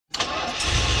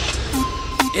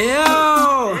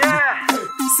Yo! Yeah!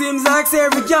 Seems like say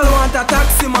every girl want a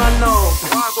taxi man now.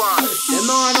 Wagwan. They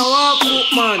know I know walk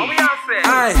up man. How we are say?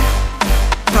 Aye.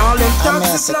 Call them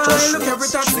taxi fly, crush look every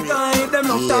words, taxi truly. guy. Them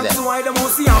no Yeah, taxi, them. why them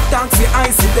must see have taxi?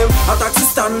 I see them. A taxi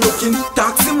stand looking,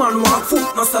 taxi man walk foot,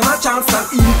 no stand a chance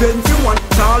that even if you want.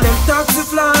 Call them taxi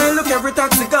fly, look every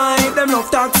taxi guy. Them no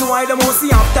taxi, why them must see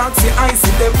have taxi? I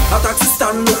see them. A taxi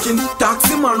stand looking,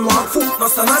 taxi man walk foot, no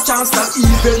stand a chance that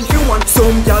even if you want.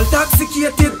 Some girl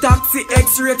taxicated, taxi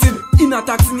X-rated, in a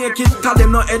taxi naked, cause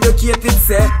them not educated.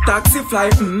 Say taxi fly,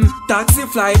 taxi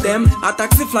fly them. A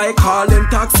taxi fly, call them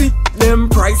taxi. Them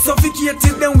price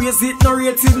suffocated, them ways it no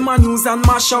rated. Man use and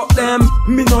mash up them.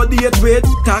 Me no date with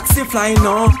taxi fly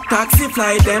no. Taxi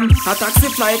fly them. A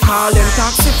taxi fly, call them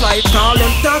taxi fly. Call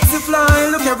them taxi fly.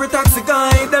 Look every taxi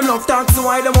guy. Them love taxi,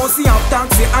 why them must see have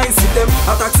taxi? I see them.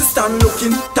 A taxi stand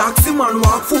looking. Taxi man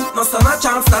walk foot, no stand a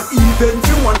chance that even if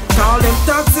you want. Call them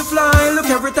taxi fly. Look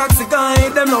every taxi guy.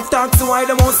 Them love taxi, why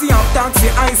them must see have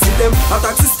taxi? I see them. A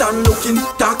taxi stand looking.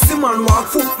 Taxi man walk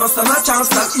foot, no stand a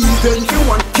chance that even if you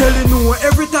want. Kelly know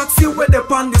every taxi where they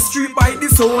on the street by the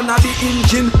sound of the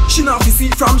engine. She not fi see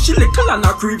it from she little and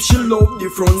a creep. She love the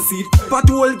front seat.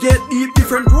 Patrol get deep,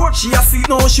 different road she a see.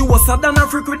 Now she was sad and a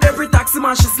freak with every taxi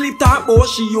man. She sleep talk but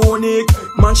she unique.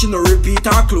 Man she no repeat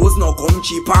her clothes no come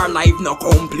cheap. Her life no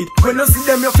complete. When you see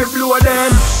them you fi blow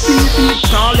them. Beep beep.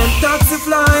 Call them taxi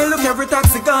fly. Look every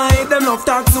taxi guy. Them love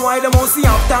taxi, why them must see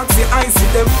have taxi? I see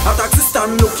them. A taxi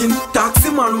stand looking. Taxi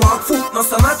man walk foot, no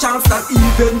stand a chance that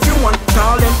even if you want.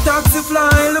 Call them taxi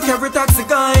fly. Look every taxi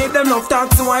guy. Them love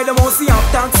taxi, why them must see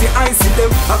have taxi? I see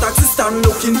them. A taxi stand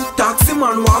looking. Taxi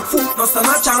man walk foot, no stand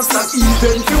a chance that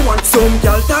even if you want. Some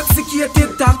girl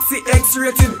taxicated, taxi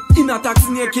X-rated, in a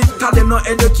taxi naked, cause them not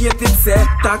educated. Say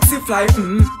taxi fly,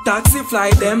 taxi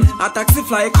fly them. A taxi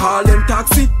fly, call them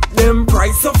taxi. Them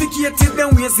price suffocated,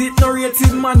 them ways it no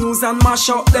rated. Man use and mash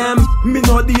up them. Me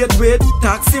no date with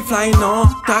taxi fly no.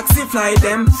 Taxi fly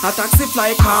them. A taxi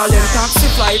fly, call them taxi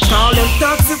fly. Call them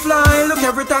taxi fly. Look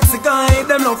every taxi guy.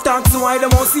 Them love taxi, why them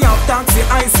must see have taxi?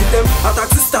 I see them. A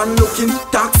taxi stand looking.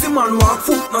 Taxi man walk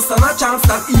foot, no stand a chance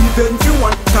that even if you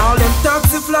want. Call them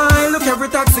taxi fly. Look every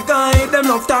taxi guy. Them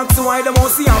love taxi, why them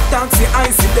must see have taxi? I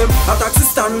see them. A taxi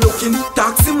stand looking.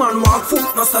 Taxi man walk foot,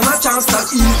 no stand a chance that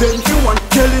even if you want.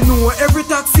 Kelly know every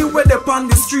taxi where they on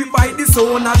the street by the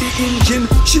sound of the engine.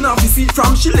 She not fi see it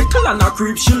from she little and a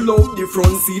creep. She love the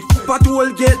front seat. Patrol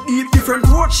get deep, different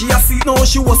road she a see. Now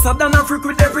she was sad and a freak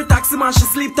with every taxi man. She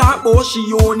sleep talk but she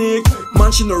unique.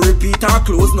 Man she no repeat her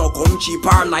clothes no come cheap.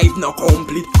 Her life no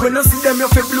complete. When you see them you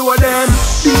fi blow them.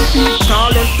 Beep beep. Call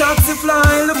them taxi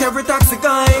fly. Look every taxi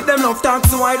guy. Them love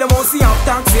taxi, why them must see have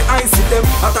taxi? I see them.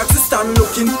 A taxi stand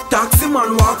looking. Taxi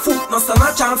man walk foot, no stand a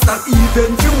chance that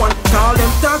even if you want. Call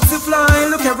them taxi fly.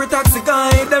 Look every taxi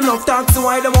guy. Them love taxi,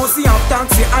 why them must see have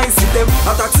taxi? I see them.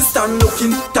 A taxi stand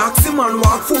looking. Taxi man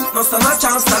walk foot, no stand a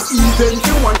chance that even if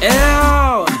you want.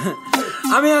 Ew.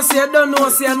 I mean I say I don't know,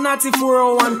 say a Natty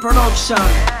 401 production.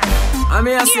 I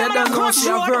mean I say I don't know, say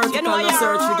a vertical no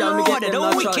search for girl, me get them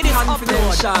natural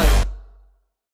confidential.